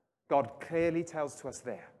 God clearly tells to us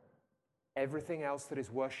there, everything else that is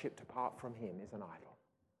worshipped apart from him is an idol.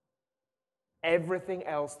 Everything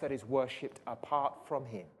else that is worshipped apart from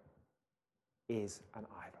him is an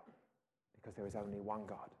idol, because there is only one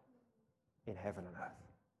God in heaven and earth.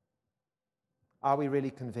 Are we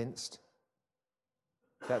really convinced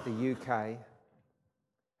that the UK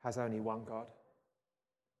has only one God?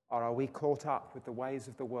 Or are we caught up with the ways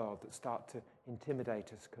of the world that start to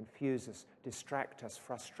intimidate us, confuse us, distract us,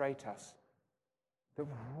 frustrate us?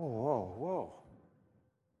 Whoa.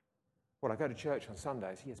 Well, I go to church on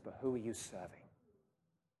Sundays. Yes, but who are you serving?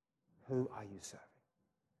 Who are you serving?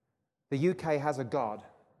 The UK has a God,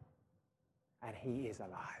 and he is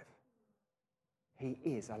alive. He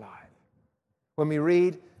is alive. When we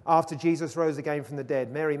read, after Jesus rose again from the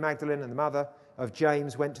dead, Mary Magdalene and the mother of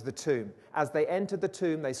James went to the tomb. As they entered the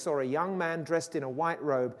tomb, they saw a young man dressed in a white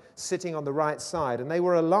robe sitting on the right side, and they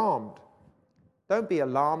were alarmed. Don't be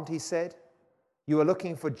alarmed, he said. You are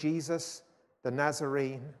looking for Jesus, the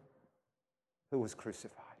Nazarene, who was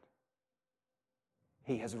crucified.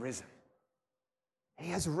 He has risen. He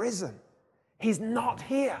has risen. He's not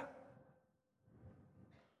here.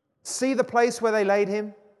 See the place where they laid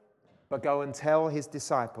him? But go and tell his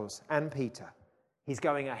disciples and Peter, he's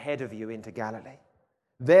going ahead of you into Galilee.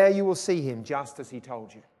 There you will see him just as he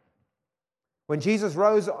told you. When Jesus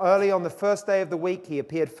rose early on the first day of the week, he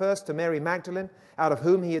appeared first to Mary Magdalene, out of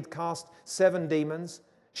whom he had cast 7 demons.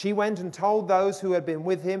 She went and told those who had been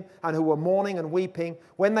with him and who were mourning and weeping.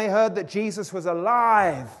 When they heard that Jesus was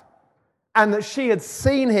alive and that she had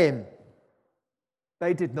seen him,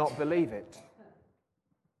 they did not believe it.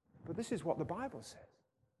 But this is what the Bible says.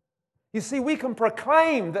 You see, we can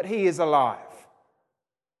proclaim that he is alive,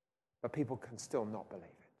 but people can still not believe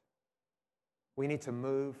it. We need to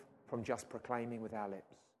move from just proclaiming with our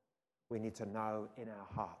lips. We need to know in our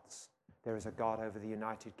hearts there is a God over the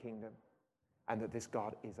United Kingdom and that this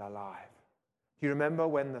God is alive. Do you remember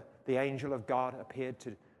when the angel of God appeared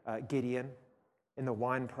to Gideon in the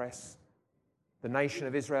winepress? The nation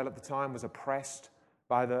of Israel at the time was oppressed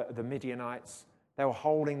by the Midianites. They were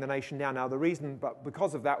holding the nation down. Now, the reason, but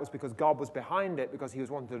because of that, was because God was behind it, because he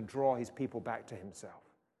was wanting to draw his people back to himself.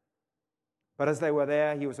 But as they were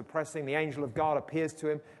there, he was oppressing. The angel of God appears to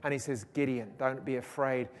him, and he says, Gideon, don't be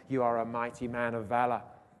afraid. You are a mighty man of valor.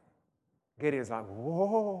 Gideon's like,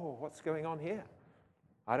 whoa, what's going on here?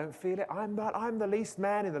 I don't feel it. I'm the least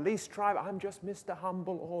man in the least tribe. I'm just Mr.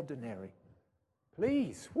 Humble Ordinary.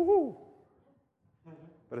 Please, woo.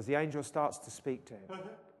 But as the angel starts to speak to him,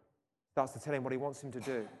 starts to tell him what he wants him to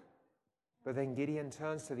do. But then Gideon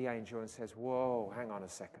turns to the angel and says, whoa, hang on a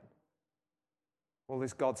second. All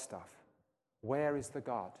this God stuff. Where is the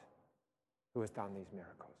God who has done these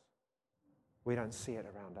miracles? We don't see it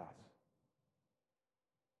around us.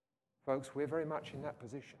 Folks, we're very much in that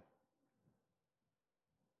position.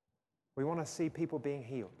 We want to see people being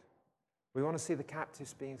healed. We want to see the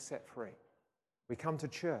captives being set free. We come to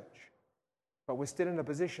church, But we're still in a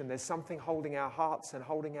position, there's something holding our hearts and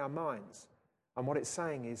holding our minds. And what it's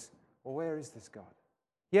saying is, well, where is this God?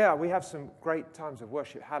 Yeah, we have some great times of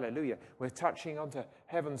worship. Hallelujah. We're touching onto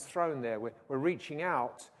heaven's throne there. We're reaching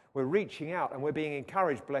out. We're reaching out and we're being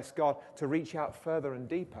encouraged, bless God, to reach out further and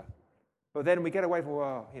deeper. But then we get away from,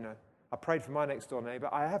 well, you know, I prayed for my next door neighbor.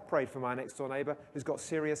 I have prayed for my next door neighbor who's got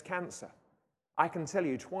serious cancer. I can tell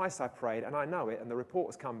you twice I prayed and I know it and the report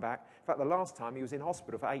has come back. In fact, the last time he was in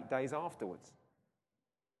hospital for 8 days afterwards.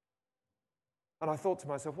 And I thought to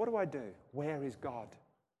myself, what do I do? Where is God?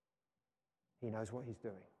 He knows what he's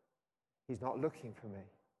doing. He's not looking for me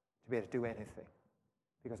to be able to do anything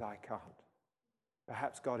because I can't.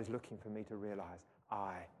 Perhaps God is looking for me to realize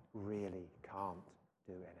I really can't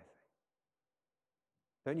do anything.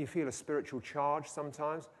 Don't you feel a spiritual charge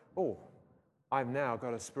sometimes? Oh, I've now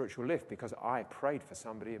got a spiritual lift because I prayed for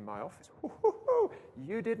somebody in my office.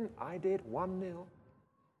 You didn't, I did, 1-0.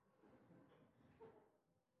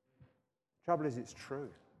 Trouble is, it's true.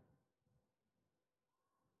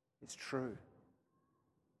 It's true.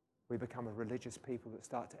 We become a religious people that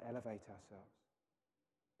start to elevate ourselves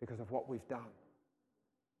because of what we've done.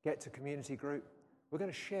 Get to community group. We're going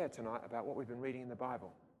to share tonight about what we've been reading in the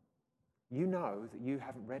Bible. You know that you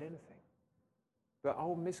haven't read anything. But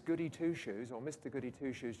old Miss Goody Two-Shoes, or Mr. Goody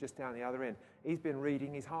Two-Shoes just down the other end, he's been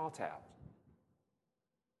reading his heart out.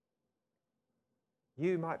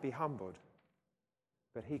 You might be humbled,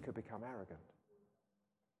 but he could become arrogant.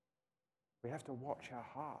 We have to watch our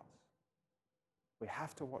hearts. We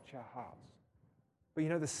have to watch our hearts. But you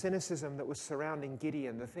know, the cynicism that was surrounding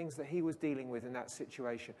Gideon, the things that he was dealing with in that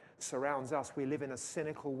situation, surrounds us. We live in a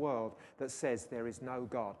cynical world that says there is no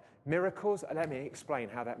God. Miracles, let me explain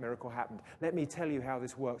how that miracle happened. Let me tell you how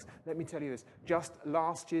this works. Let me tell you this. Just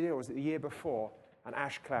last year, or was it the year before, an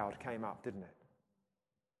ash cloud came up, didn't it?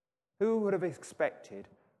 Who would have expected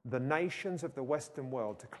the nations of the Western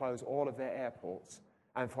world to close all of their airports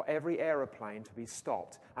and for every aeroplane to be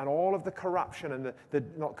stopped, and all of the corruption and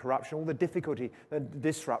not corruption, all the difficulty, the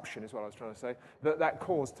disruption is what I was trying to say, that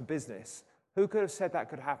caused to business? Who could have said that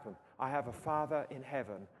could happen? I have a Father in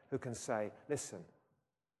heaven who can say, listen,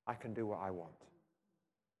 I can do what I want.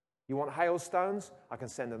 You want hailstones? I can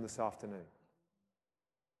send them this afternoon.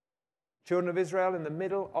 Children of Israel in the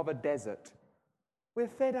middle of a desert. We're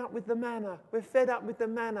fed up with the manna. We're fed up with the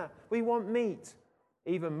manna. We want meat.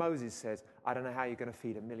 Even Moses says, I don't know how you're going to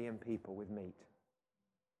feed 1 million people with meat.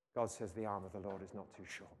 God says the arm of the Lord is not too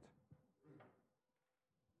short.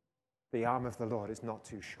 The arm of the Lord is not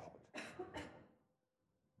too short.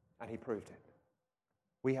 And he proved it.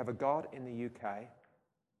 We have a God in the UK.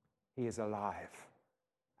 He is alive.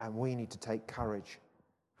 And we need to take courage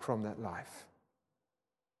from that life.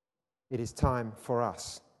 It is time for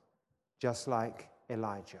us, just like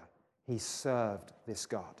Elijah. He served this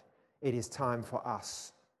God. It is time for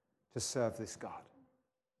us to serve this God.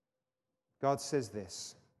 God says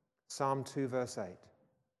this, Psalm 2 verse 8.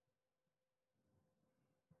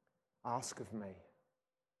 Ask of me,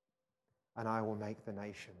 and I will make the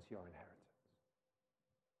nations your inheritance.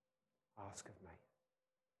 Ask of me,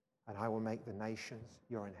 and I will make the nations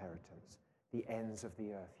your inheritance, the ends of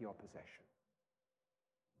the earth your possession.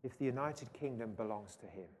 If the United Kingdom belongs to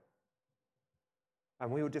him, and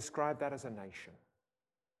we would describe that as a nation,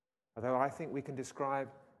 although I think we can describe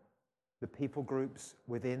the people groups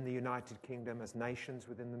within the United Kingdom as nations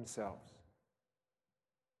within themselves.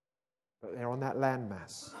 But they're on that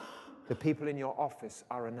landmass. The people in your office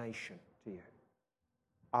are a nation to you.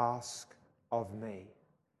 Ask of me,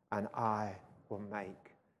 and I will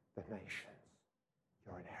make the nations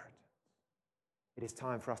your inheritance. It is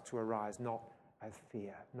time for us to arise not with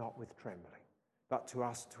fear, not with trembling, but to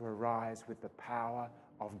us to arise with the power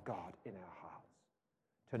of God in our hearts.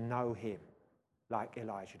 To know him like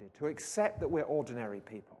Elijah did, to accept that we're ordinary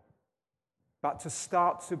people, but to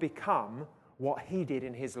start to become what he did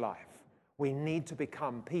in his life. We need to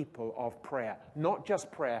become people of prayer, not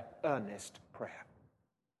just prayer, earnest prayer.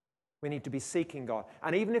 We need to be seeking God.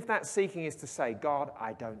 And even if that seeking is to say, God,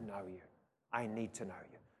 I don't know you. I need to know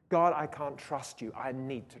you. God, I can't trust you. I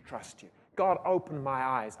need to trust you. God, open my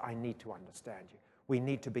eyes. I need to understand you. We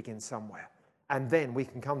need to begin somewhere. And then we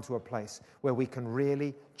can come to a place where we can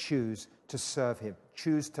really choose to serve him,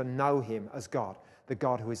 choose to know him as God, the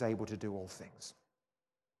God who is able to do all things.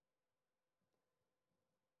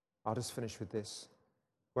 I'll just finish with this.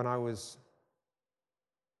 When I was...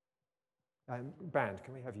 band,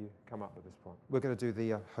 can we have you come up at this point? We're going to do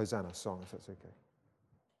the Hosanna song, if that's okay.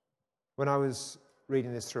 When I was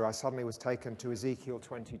reading this through, I suddenly was taken to Ezekiel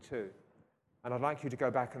 22. And I'd like you to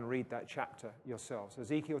go back and read that chapter yourselves.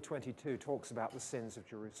 Ezekiel 22 talks about the sins of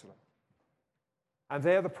Jerusalem. And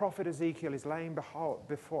there the prophet Ezekiel is laying before,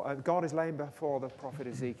 God is laying before the prophet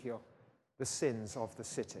Ezekiel the sins of the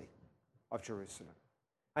city of Jerusalem.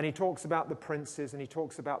 And he talks about the princes, and he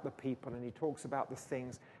talks about the people, and he talks about the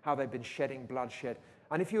things, how they've been shedding bloodshed.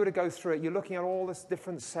 And if you were to go through it, you're looking at all the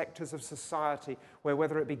different sectors of society where,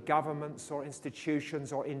 whether it be governments or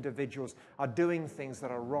institutions or individuals, are doing things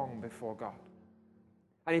that are wrong before God.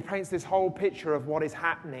 And he paints this whole picture of what is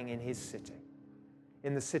happening in his city,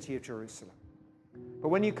 in the city of Jerusalem. But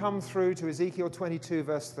when you come through to Ezekiel 22,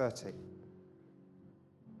 verse 30,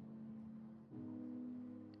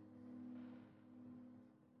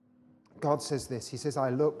 God says this. He says, I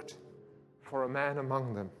looked for a man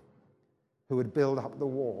among them who would build up the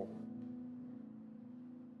wall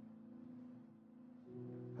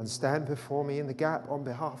and stand before me in the gap on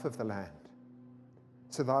behalf of the land,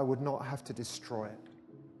 so that I would not have to destroy it.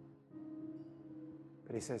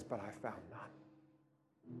 But he says, but I found none.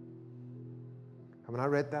 And when I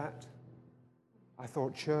read that, I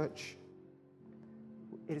thought, church,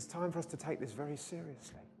 it is time for us to take this very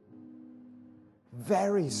seriously.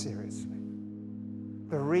 Very seriously.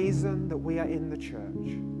 The reason that we are in the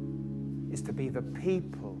church is to be the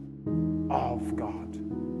people of God.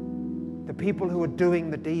 The people who are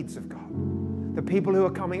doing the deeds of God. The people who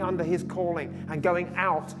are coming under his calling and going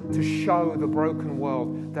out to show the broken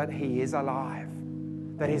world that he is alive,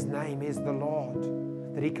 that his name is the Lord,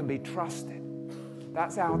 that he can be trusted.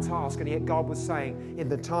 That's our task. And yet God was saying, in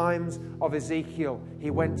the times of Ezekiel, he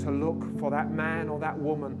went to look for that man or that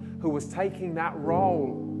woman who was taking that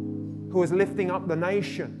role, who was lifting up the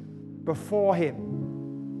nation before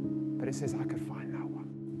him. But it says, I could find no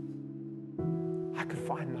one. I could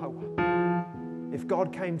find no one. If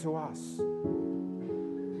God came to us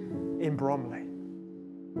in Bromley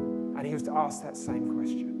and he was to ask that same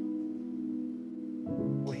question,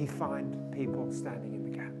 will he find people standing in the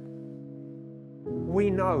gap? We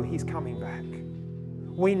know he's coming back.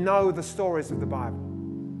 We know the stories of the Bible.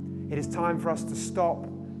 It is time for us to stop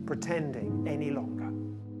pretending any longer.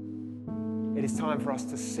 It is time for us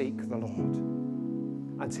to seek the Lord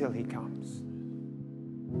until he comes.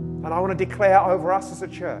 And I want to declare over us as a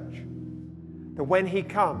church that when he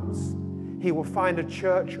comes, he will find a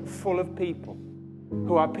church full of people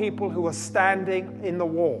who are standing in the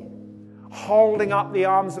wall, holding up the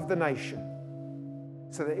arms of the nation,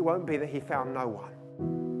 so that it won't be that he found no one,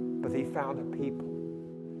 but that he found a people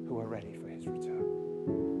who are ready for his return.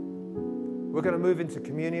 We're going to move into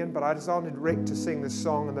communion, but I just wanted Rick to sing this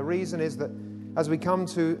song, and the reason is that as we come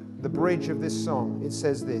to the bridge of this song, it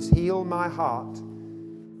says this: heal my heart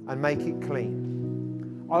and make it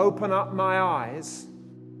clean. Open up my eyes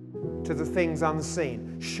to the things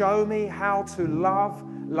unseen. Show me how to love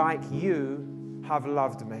like you have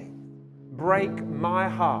loved me. Break my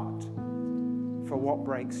heart for what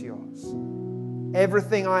breaks yours.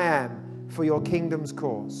 Everything I am for your kingdom's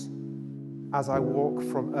cause as I walk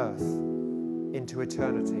from earth into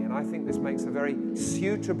eternity. And I think this makes a very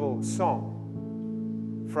suitable song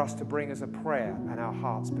for us to bring as a prayer and our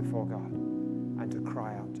hearts before God and to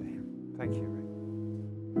cry out to him. Thank you, Rick.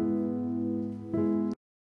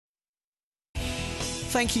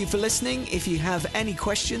 Thank you for listening. If you have any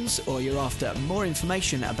questions or you're after more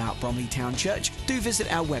information about Bromley Town Church, do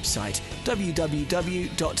visit our website,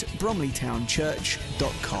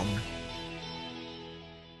 www.bromleytownchurch.com.